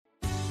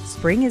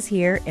Spring is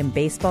here and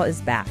baseball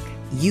is back.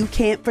 You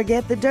can't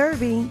forget the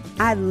Derby.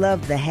 I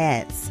love the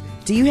hats.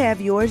 Do you have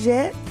yours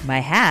yet? My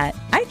hat?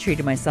 I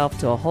treated myself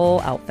to a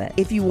whole outfit.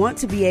 If you want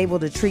to be able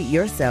to treat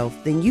yourself,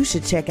 then you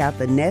should check out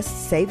the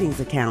Nest Savings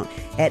Account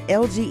at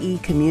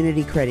LGE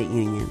Community Credit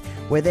Union,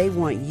 where they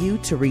want you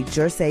to reach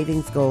your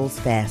savings goals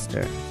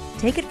faster.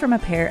 Take it from a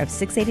pair of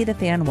 680 The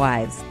Fan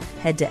wives.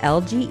 Head to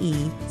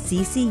lgeccu.org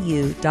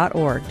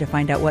to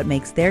find out what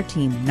makes their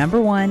team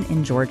 #1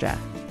 in Georgia.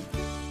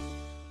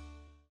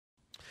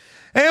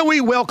 And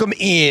we welcome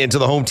into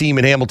the Home Team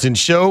in Hamilton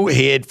show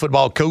head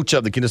football coach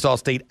of the Kennesaw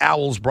State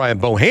Owls, Brian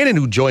Bohannon,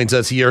 who joins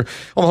us here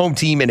on the Home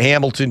Team in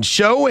Hamilton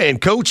show. And,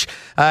 Coach,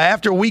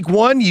 after week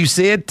one, you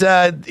said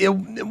it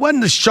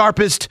wasn't the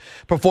sharpest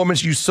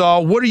performance you saw.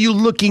 What are you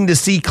looking to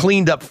see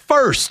cleaned up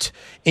first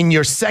in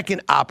your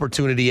second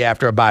opportunity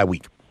after a bye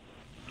week?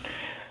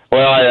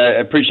 Well, I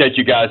appreciate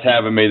you guys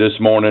having me this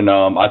morning.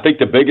 I think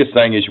the biggest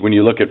thing is when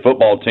you look at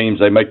football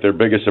teams, they make their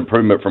biggest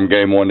improvement from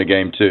game one to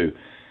game two.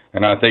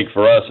 And I think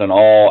for us in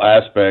all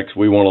aspects,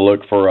 we want to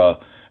look for a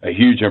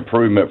huge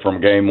improvement from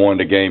game one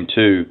to game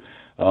two.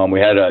 We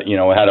had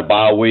a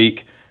bye week,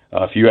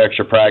 a few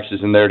extra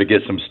practices in there to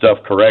get some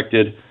stuff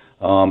corrected,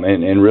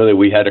 and really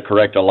we had to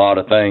correct a lot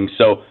of things.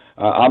 So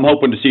I'm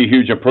hoping to see a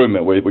huge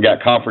improvement. We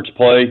got conference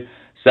play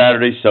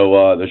Saturday,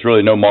 so there's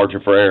really no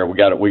margin for error. We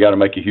got to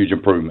make a huge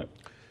improvement.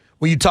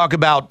 When you talk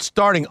about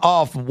starting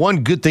off, one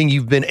good thing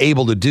you've been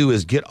able to do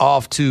is get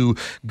off to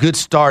good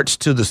starts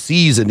to the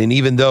season. And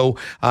even though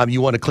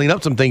you want to clean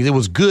up some things, it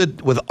was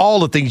good with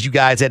all the things you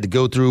guys had to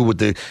go through, with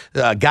the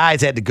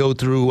guys had to go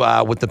through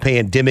with the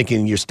pandemic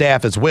and your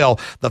staff as well.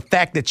 The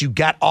fact that you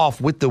got off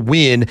with the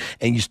win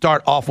and you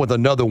start off with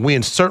another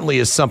win certainly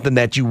is something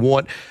that you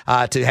want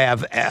to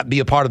have be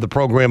a part of the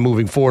program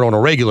moving forward on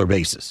a regular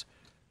basis.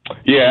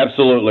 Yeah,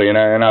 absolutely.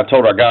 And I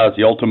told our guys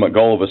the ultimate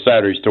goal of a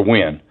Saturday is to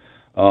win.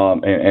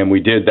 And we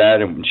did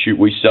that, and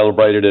we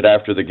celebrated it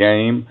after the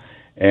game,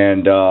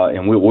 and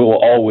we will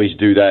always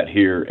do that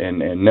here, and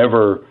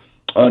never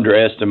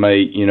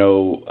underestimate,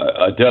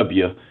 a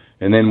W.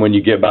 And then when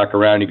you get back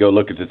around, you go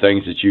look at the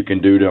things that you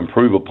can do to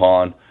improve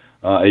upon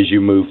as you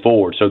move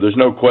forward. So there's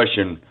no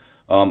question.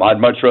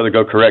 I'd much rather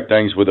go correct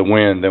things with a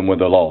win than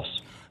with a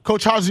loss.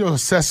 Coach, how's your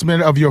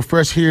assessment of your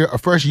first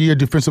year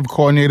defensive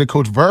coordinator,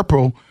 Coach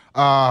Verpel?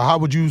 How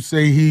would you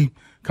say he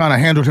kind of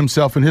handled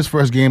himself in his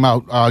first game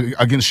out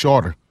against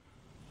Shorter?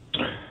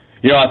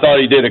 I thought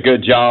he did a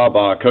good job.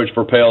 Coach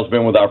Verpel's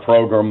been with our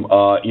program,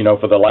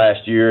 for the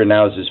last year, and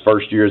now is his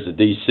first year as a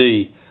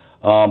DC.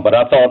 But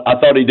I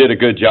thought he did a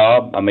good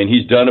job. I mean,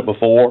 he's done it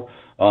before.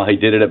 He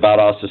did it at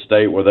Valdosta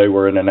State where they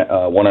were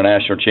won a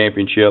national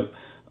championship.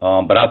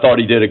 But I thought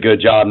he did a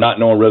good job, not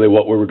knowing really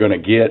what we were going to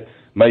get.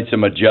 Made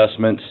some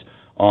adjustments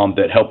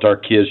that helped our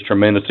kids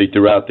tremendously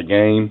throughout the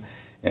game,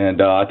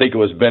 and I think it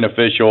was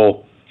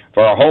beneficial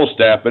for our whole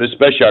staff, but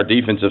especially our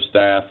defensive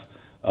staff,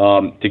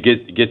 to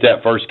get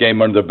that first game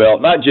under the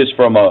belt, not just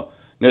from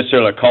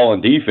necessarily a call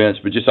and defense,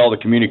 but just all the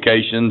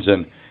communications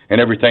and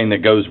everything that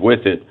goes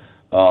with it.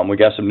 We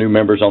got some new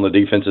members on the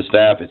defensive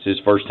staff. It's his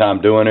first time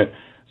doing it.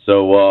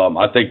 So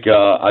I think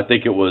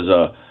it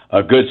was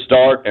a good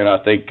start, and I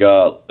think,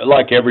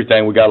 like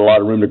everything, we got a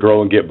lot of room to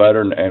grow and get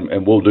better,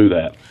 and we'll do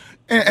that.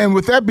 And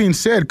with that being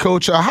said,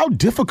 Coach, how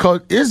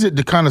difficult is it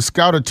to kind of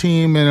scout a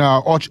team and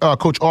Coach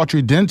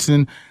Autry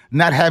Denson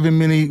not having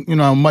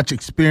much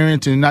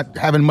experience and not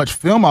having much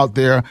film out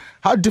there?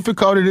 How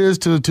difficult it is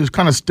to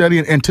kind of study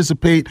and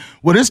anticipate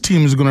what his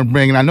team is going to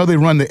bring? And I know they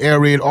run the air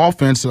raid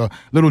offense, a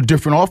little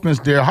different offense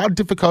there. How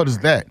difficult is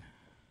that?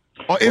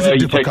 Or is it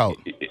difficult?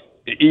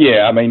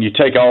 Yeah, I mean, you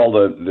take all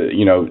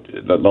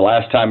the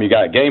last time you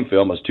got game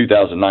film was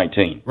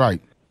 2019.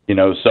 Right.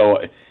 So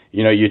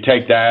you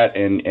take that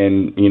and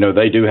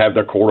they do have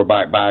their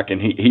quarterback back,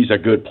 and he's a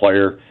good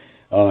player.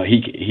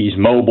 He's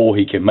mobile.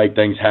 He can make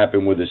things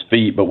happen with his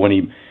feet. But when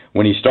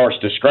he starts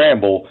to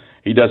scramble,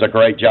 he does a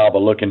great job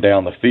of looking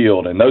down the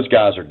field. And those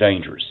guys are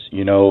dangerous, and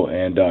you know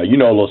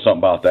a little something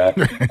about that.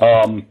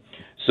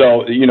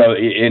 So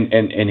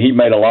and he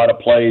made a lot of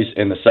plays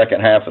in the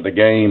second half of the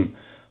game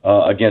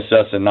against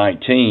us in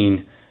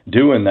 19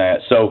 doing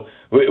that. So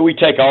we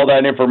take all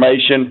that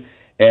information.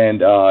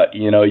 And,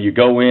 you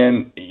go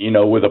in,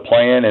 with a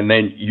plan, and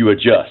then you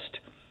adjust.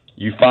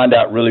 You find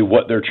out really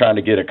what they're trying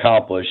to get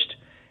accomplished,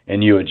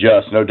 and you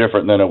adjust. No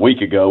different than a week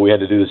ago. We had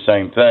to do the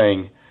same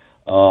thing,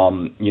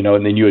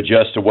 and then you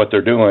adjust to what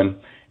they're doing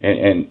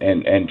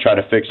and try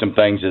to fix some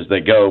things as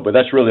they go. But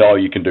that's really all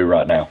you can do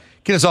right now.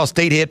 Kennesaw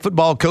State head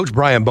football coach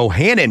Brian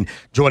Bohannon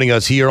joining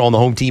us here on the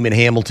Home Team in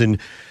Hamilton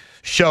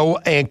show.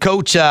 And,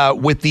 Coach,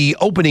 with the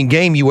opening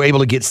game, you were able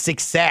to get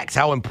 6 sacks.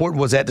 How important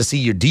was that to see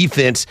your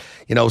defense,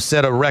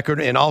 set a record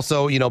and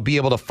also, be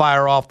able to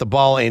fire off the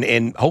ball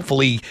and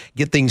hopefully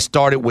get things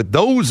started with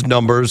those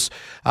numbers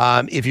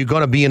if you're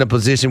going to be in a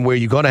position where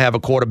you're going to have a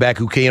quarterback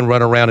who can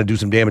run around and do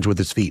some damage with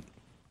his feet?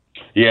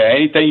 Yeah,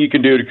 anything you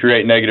can do to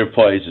create negative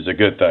plays is a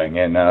good thing.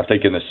 And I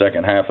think in the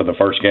second half of the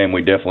first game,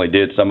 we definitely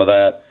did some of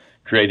that,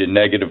 created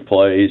negative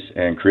plays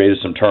and created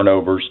some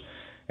turnovers.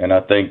 And I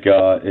think,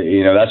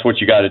 that's what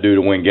you got to do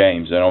to win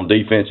games. And on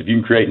defense, if you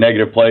can create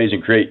negative plays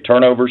and create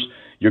turnovers,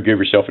 you'll give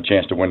yourself a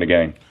chance to win the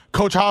game.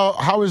 Coach,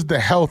 how is the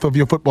health of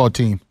your football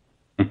team?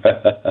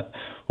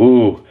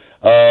 We're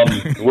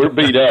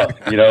beat up.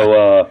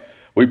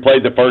 We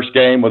played the first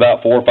game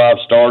without 4 or 5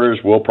 starters.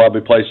 We'll probably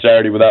play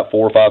Saturday without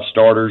 4 or 5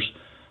 starters.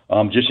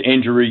 Just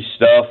injury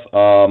stuff.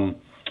 When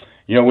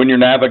you're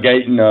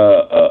navigating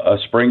a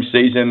spring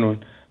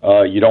season,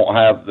 you don't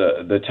have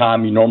the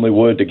time you normally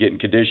would to get in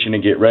condition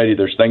and get ready.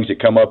 There's things that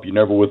come up you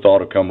never would have thought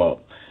would come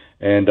up.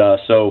 And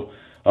so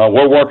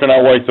we're working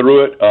our way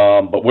through it,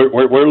 but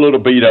we're a little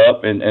beat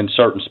up in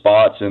certain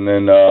spots. And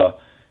then, but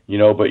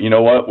you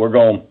know what? We're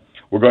going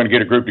to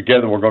get a group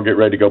together, and we're going to get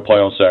ready to go play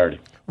on Saturday.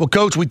 Well,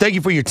 Coach, we thank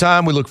you for your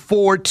time. We look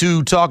forward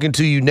to talking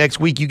to you next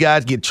week. You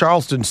guys get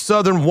Charleston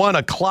Southern, 1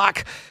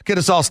 o'clock.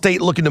 Kennesaw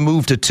State looking to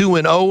move to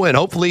 2-0, and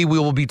hopefully we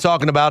will be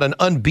talking about an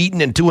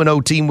unbeaten and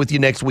 2-0 team with you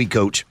next week,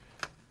 Coach.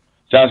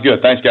 Sounds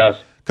good. Thanks, guys.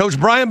 Coach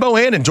Brian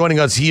Bohannon joining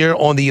us here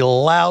on the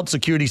Loud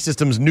Security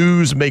Systems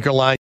Newsmaker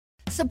line.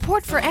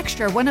 Support for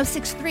Extra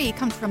 106.3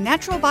 comes from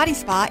Natural Body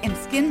Spa and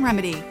Skin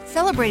Remedy,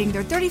 celebrating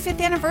their 35th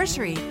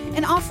anniversary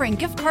and offering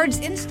gift cards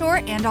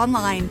in-store and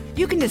online.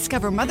 You can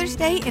discover Mother's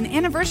Day and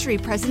anniversary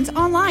presents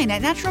online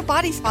at Natural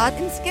Body Spa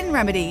and Skin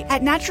Remedy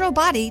at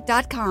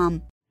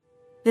naturalbody.com.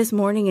 This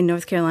morning in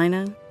North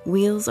Carolina,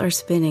 wheels are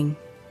spinning.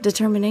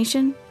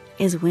 Determination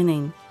is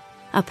winning.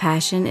 A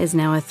passion is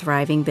now a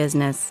thriving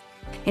business,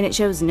 and it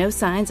shows no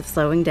signs of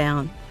slowing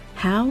down.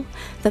 How?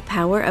 The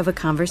power of a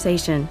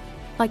conversation.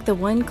 Like the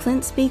one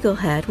Clint Spiegel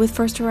had with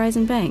First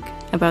Horizon Bank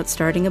about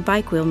starting a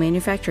bike wheel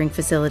manufacturing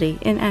facility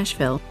in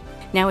Asheville.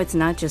 Now it's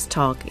not just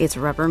talk, it's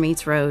rubber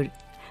meets road.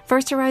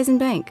 First Horizon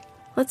Bank.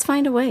 Let's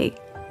find a way.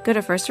 Go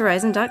to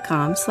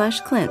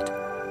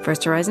firsthorizon.com/Clint.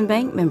 First Horizon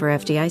Bank, member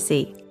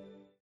FDIC.